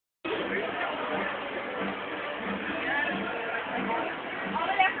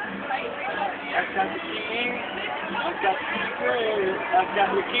I've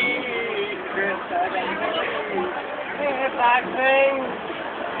got your keys, Chris. I got your keys. Hey, back thing.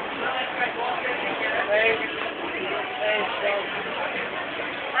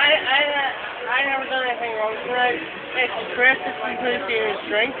 I never done anything wrong tonight. It's Chris. It's a pretty serious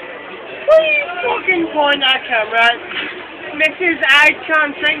drink. What are you fucking pointing at camera at? Mrs.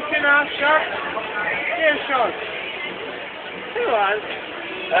 Icon drinking off shop. Here's Sean. Who was?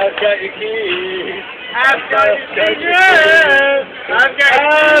 I've got your keys. I've got your keys. I've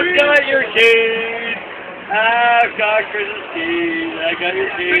got your keys. I've got Chris's keys. I got your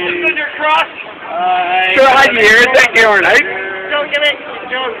keys. This is your cross. So how do you hear it? Take care, right? Don't give it.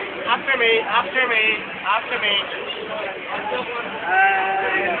 Don't. After me. After me. After me.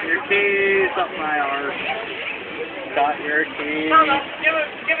 Your keys up my arse. Got your keys. No, give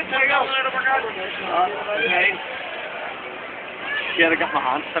it to me. Okay. Shit, I got my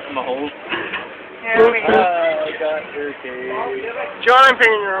hand stuck in my hole. Got your keys. John, I'm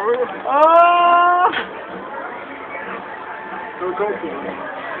picking your room. Oh!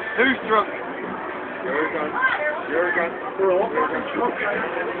 Who's drunk? You're drunk. You're drunk. We're all drunk.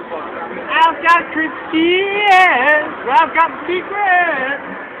 I've got Christine. I've got secrets.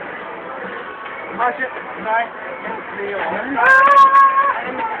 Oh shit. Sorry.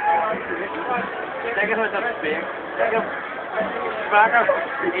 Take it with a spear. Take it. Back up.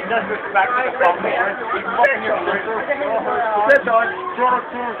 He does this back to the phone. He's fucking your freezer. Sit down.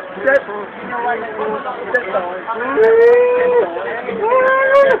 Sit. Sit down.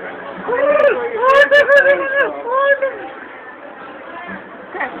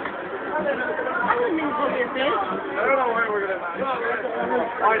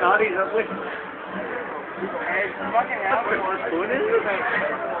 Why not? He's ugly.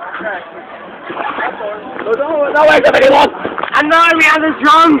 No, wait a minute, what? And now we have the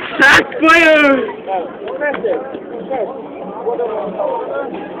drum set for you.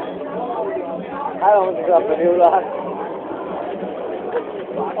 I don't think that's a new lad.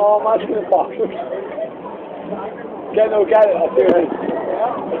 Oh, I'm asking the boxers. Get it, I'll do it.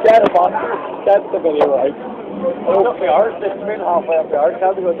 Get the boxers. That's the video, right? Up the arse, it's been halfway up the arse.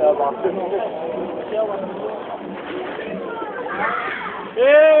 How do we go to the boxers?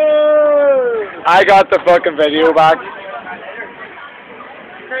 I got the fucking video back.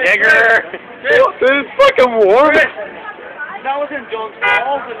 Digger! This is fucking warm! That was in John's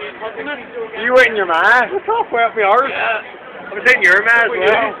balls and you fucking it. You eating your man? It's halfway up the arse. Yeah. I was eating your man as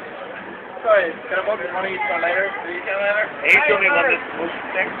well. Sorry, can I book the money for later? Do you get later? He's only one that's most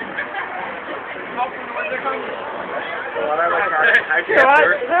sick.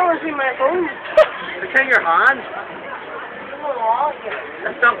 That was in my phone. It's in your hand.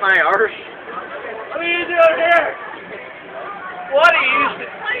 That's not my arse. What are you doing here? What are you doing?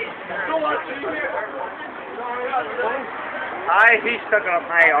 Aye, he's stuck up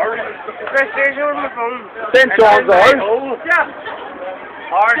my arse. Chris, there's your phone. It's in John's arse. Yeah.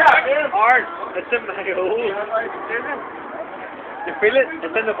 Arse. It's in my hole. You feel it?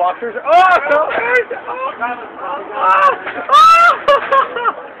 It's in the boxers. Oh, so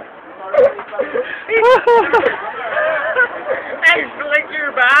Hey, flick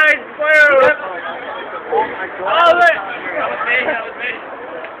your bag. Oh my God. Oh, look. That was me.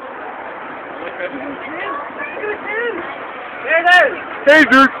 There it is. Hey,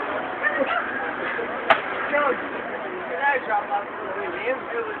 dude.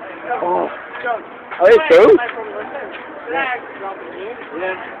 Oh. Are they two?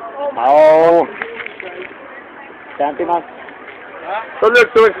 Oh. Camping on. Don't look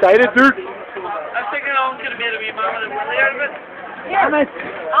so excited, dude. I'm thinking I'm going to be able to be mom and Willie out of it. Damn it.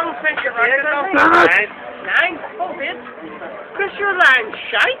 I don't think you're right. Damn it. Nine? Oh, bitch. Chris, you're lying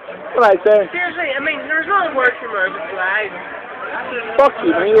shite. What I say? Seriously, I mean, there's not a word from her but lies. Fuck you,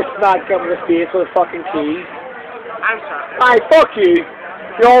 man. You smack up in the face with a fucking keys. I'm sorry. Aye, fuck you.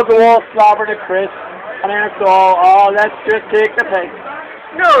 You all go all slobber to Chris, and then it's all, oh, let's just take the piss.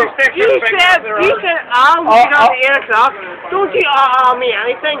 No, you said, I'll get on the 8 o'clock. Don't you me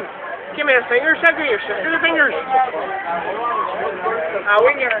anything. Give me a finger, sucker, your sister the fingers. I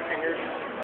wouldn't get her fingers.